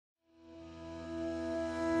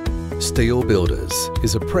Steel Builders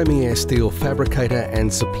is a premier steel fabricator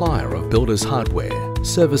and supplier of builders' hardware,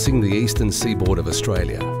 servicing the eastern seaboard of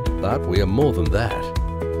Australia. But we are more than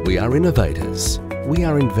that. We are innovators, we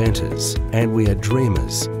are inventors, and we are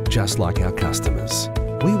dreamers, just like our customers.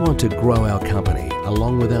 We want to grow our company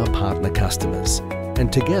along with our partner customers,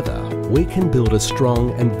 and together we can build a strong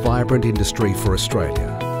and vibrant industry for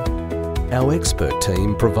Australia. Our expert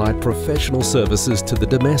team provide professional services to the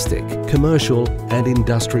domestic, commercial and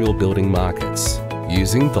industrial building markets.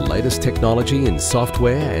 Using the latest technology in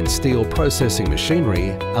software and steel processing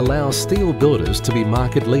machinery allows Steel Builders to be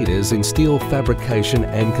market leaders in steel fabrication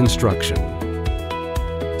and construction.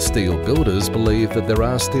 Steel Builders believe that there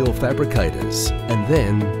are steel fabricators, and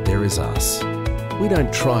then there is us. We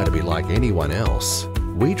don't try to be like anyone else.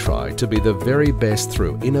 We try to be the very best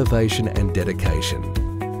through innovation and dedication.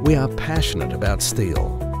 We are passionate about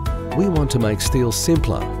steel. We want to make steel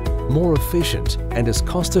simpler, more efficient and as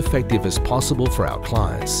cost-effective as possible for our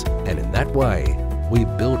clients, and in that way, we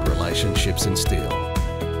build relationships in steel.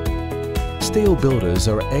 Steel Builders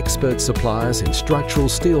are expert suppliers in structural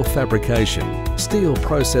steel fabrication, steel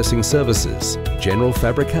processing services, general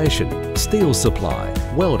fabrication, steel supply,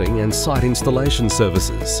 welding and site installation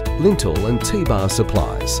services, lintel and T-bar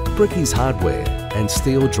supplies, brickies hardware and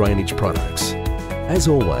steel drainage products. As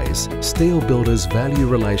always, Steel Builders value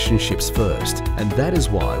relationships first, and that is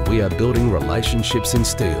why we are building relationships in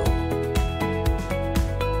steel.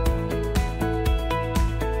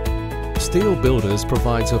 Steel Builders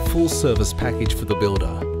provides a full service package for the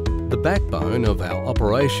builder. The backbone of our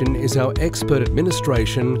operation is our expert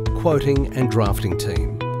administration, quoting and drafting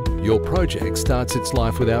team. Your project starts its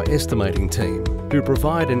life with our estimating team, who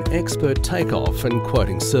provide an expert takeoff and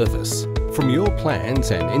quoting service. From your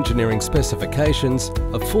plans and engineering specifications,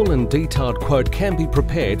 a full and detailed quote can be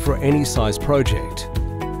prepared for any size project.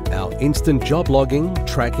 Our instant job logging,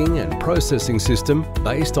 tracking and processing system,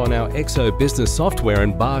 based on our EXO business software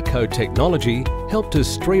and barcode technology, help to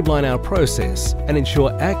streamline our process and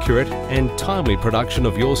ensure accurate and timely production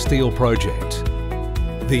of your steel project.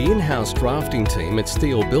 The in-house drafting team at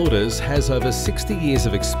Steel Builders has over 60 years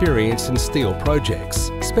of experience in steel projects,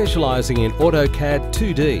 specialising in AutoCAD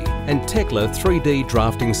 2D and Tekla 3D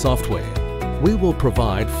drafting software. We will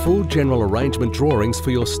provide full general arrangement drawings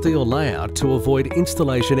for your steel layout to avoid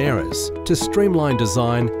installation errors, to streamline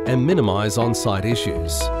design and minimise on-site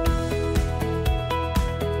issues.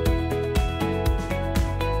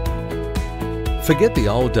 Forget the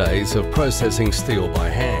old days of processing steel by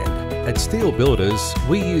hand. At Steel Builders,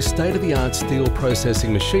 we use state-of-the-art steel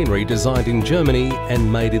processing machinery designed in Germany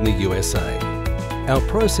and made in the USA. Our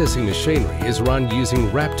processing machinery is run using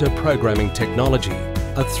Raptor programming technology,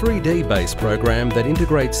 a 3D-based program that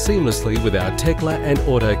integrates seamlessly with our Tekla and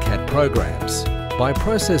AutoCAD programs. By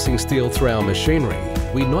processing steel through our machinery,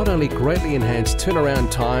 we not only greatly enhance turnaround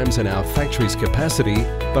times and our factory's capacity,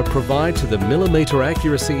 but provide to the millimetre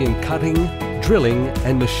accuracy in cutting, drilling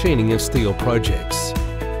and machining of steel projects.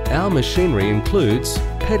 Our machinery includes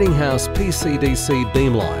Peddinghaus PCDC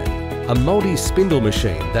beamline, a multi-spindle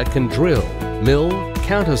machine that can drill, mill,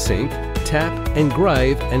 countersink, tap,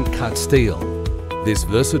 engrave and cut steel. This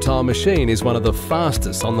versatile machine is one of the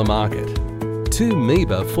fastest on the market. 2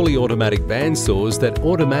 Meba fully automatic bandsaws that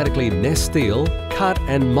automatically nest steel, cut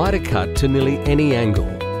and miter cut to nearly any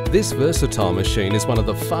angle. This versatile machine is one of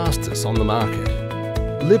the fastest on the market.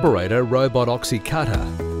 Liberator robot oxy cutter.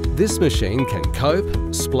 This machine can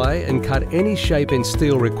cope, splay and cut any shape in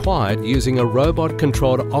steel required using a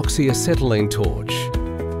robot-controlled oxyacetylene torch.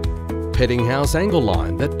 Peddinghaus angle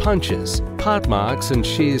line that punches, part marks and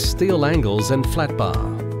shears steel angles and flat bar.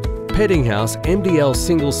 Peddinghaus MDL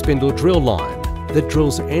single spindle drill line that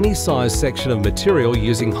drills any size section of material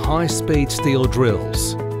using high-speed steel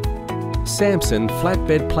drills. Samson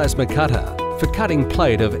flatbed plasma cutter for cutting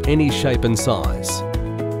plate of any shape and size.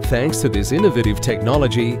 Thanks to this innovative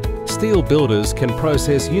technology, Steel Builders can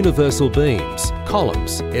process universal beams,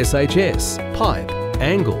 columns, SHS, pipe,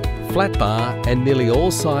 angle, flat bar and nearly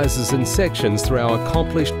all sizes and sections through our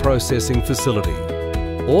accomplished processing facility.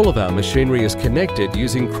 All of our machinery is connected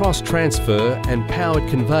using cross-transfer and powered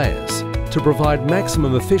conveyors to provide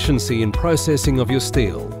maximum efficiency in processing of your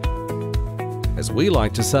steel. As we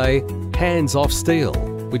like to say, hands-off steel,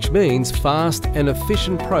 which means fast and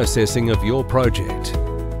efficient processing of your project.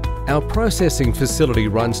 Our processing facility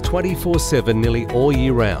runs 24/7 nearly all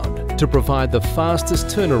year round to provide the fastest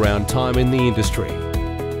turnaround time in the industry.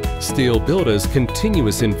 Steel Builders'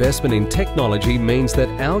 continuous investment in technology means that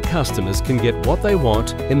our customers can get what they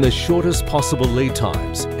want in the shortest possible lead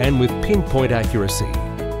times and with pinpoint accuracy.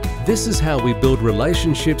 This is how we build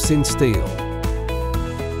relationships in steel.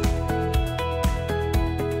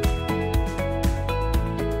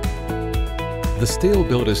 The Steel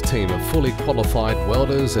Builders team of fully qualified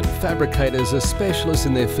welders and fabricators are specialists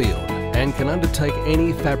in their field and can undertake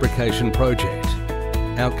any fabrication project.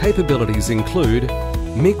 Our capabilities include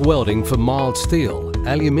MIG welding for mild steel,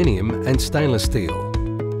 aluminium and stainless steel,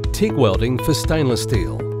 TIG welding for stainless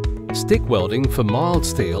steel, stick welding for mild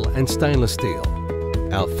steel and stainless steel.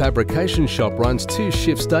 Our fabrication shop runs 2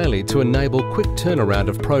 shifts daily to enable quick turnaround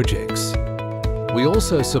of projects. We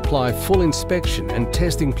also supply full inspection and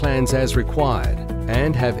testing plans as required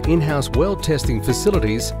and have in-house weld testing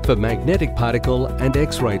facilities for magnetic particle and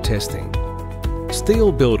X-ray testing.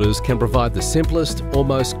 Steel Builders can provide the simplest or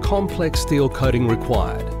most complex steel coating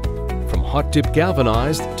required, from hot dip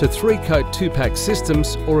galvanized to 3-coat 2-pack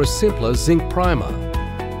systems or a simpler zinc primer.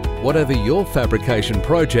 Whatever your fabrication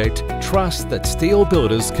project, trust that Steel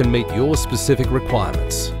Builders can meet your specific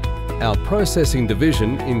requirements. Our processing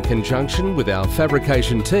division, in conjunction with our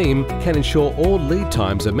fabrication team, can ensure all lead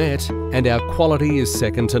times are met and our quality is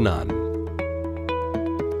second to none.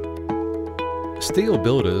 Steel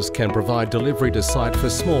Builders can provide delivery to site for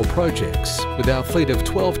small projects with our fleet of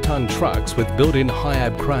 12-ton trucks with built-in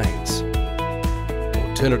high-ab cranes.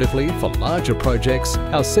 Alternatively, for larger projects,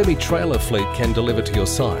 our semi-trailer fleet can deliver to your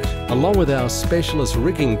site, along with our specialist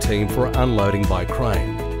rigging team for unloading by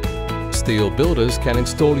crane. Steel Builders can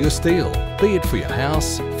install your steel, be it for your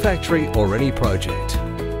house, factory or any project.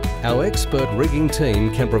 Our expert rigging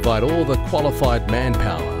team can provide all the qualified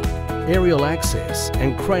manpower, aerial access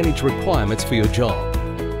and craneage requirements for your job.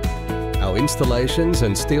 Our installations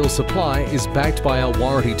and steel supply is backed by our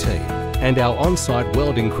warranty team and our on-site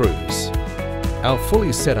welding crews. Our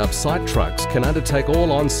fully set up site trucks can undertake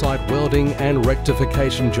all on-site welding and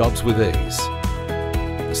rectification jobs with ease.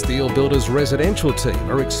 The Steel Builders residential team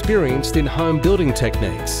are experienced in home building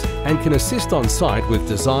techniques and can assist on site with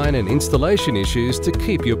design and installation issues to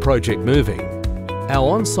keep your project moving. Our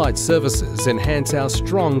on-site services enhance our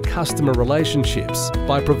strong customer relationships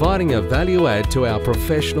by providing a value add to our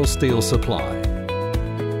professional steel supply.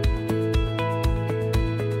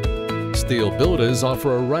 Steel Builders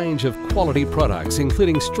offer a range of quality products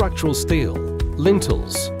including structural steel,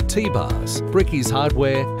 lintels, tbars, Bricklayers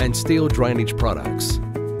hardware and steel drainage products.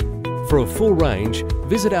 For a full range,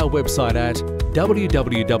 visit our website at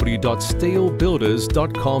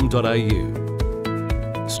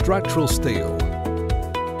www.steelbuilders.com.au. Structural steel.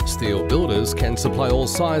 Steel Builders can supply all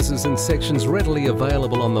sizes and sections readily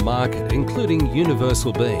available on the market, including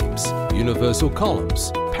universal beams, universal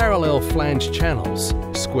columns, parallel flange channels,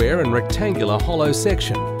 square and rectangular hollow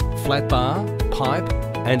section, flat bar, pipe,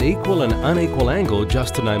 and equal and unequal angle,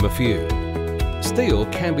 just to name a few. Steel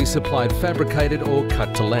can be supplied fabricated or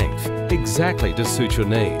cut to length, exactly to suit your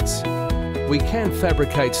needs. We can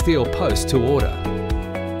fabricate steel posts to order.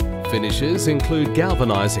 Finishes include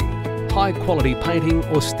galvanizing, high-quality painting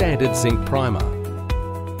or standard zinc primer.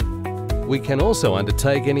 We can also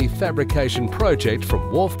undertake any fabrication project from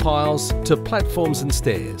wharf piles to platforms and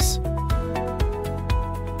stairs.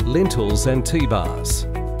 Lintels and T-bars.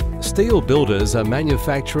 Steel Builders are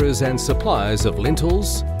manufacturers and suppliers of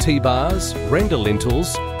lintels, T-bars, render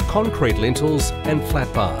lintels, concrete lintels and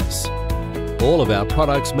flat bars. All of our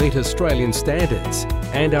products meet Australian standards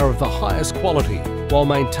and are of the highest quality, while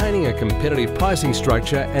maintaining a competitive pricing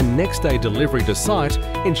structure, and next-day delivery to site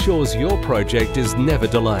ensures your project is never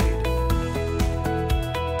delayed.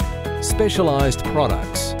 Specialised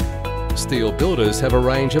products. Steel Builders have a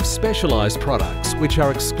range of specialised products which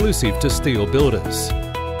are exclusive to Steel Builders.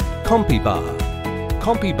 CompiBar.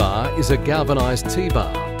 CompiBar is a galvanised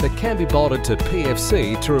T-bar that can be bolted to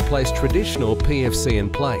PFC to replace traditional PFC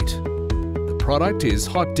and plate. The product is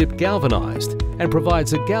hot dip galvanised and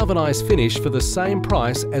provides a galvanised finish for the same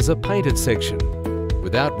price as a painted section.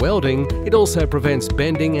 Without welding, it also prevents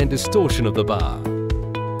bending and distortion of the bar.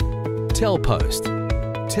 Telpost.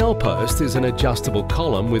 Telpost is an adjustable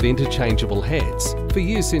column with interchangeable heads for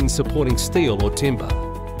use in supporting steel or timber.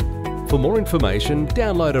 For more information,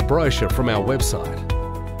 download a brochure from our website.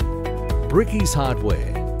 Bricklayers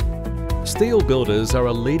hardware. Steel Builders are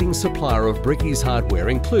a leading supplier of Bricklayers hardware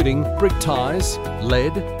including brick ties,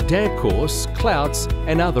 lead, damp course, clouts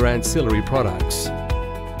and other ancillary products.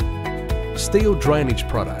 Steel drainage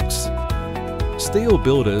products. Steel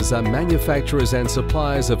Builders are manufacturers and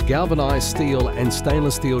suppliers of galvanised steel and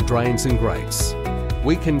stainless steel drains and grates.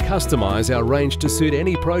 We can customise our range to suit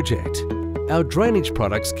any project. Our drainage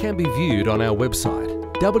products can be viewed on our website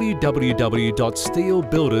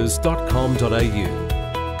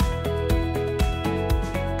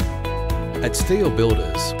www.steelbuilders.com.au. At Steel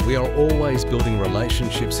Builders, we are always building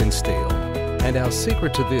relationships in steel, and our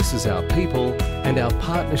secret to this is our people and our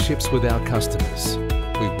partnerships with our customers.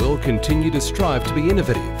 We will continue to strive to be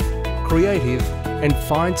innovative, creative and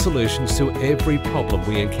find solutions to every problem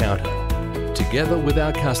we encounter. Together with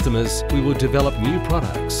our customers, we will develop new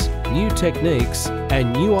products, new techniques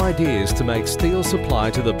and new ideas to make steel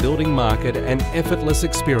supply to the building market an effortless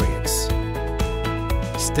experience.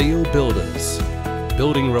 Steel Builders,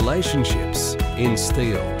 building relationships in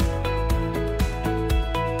steel.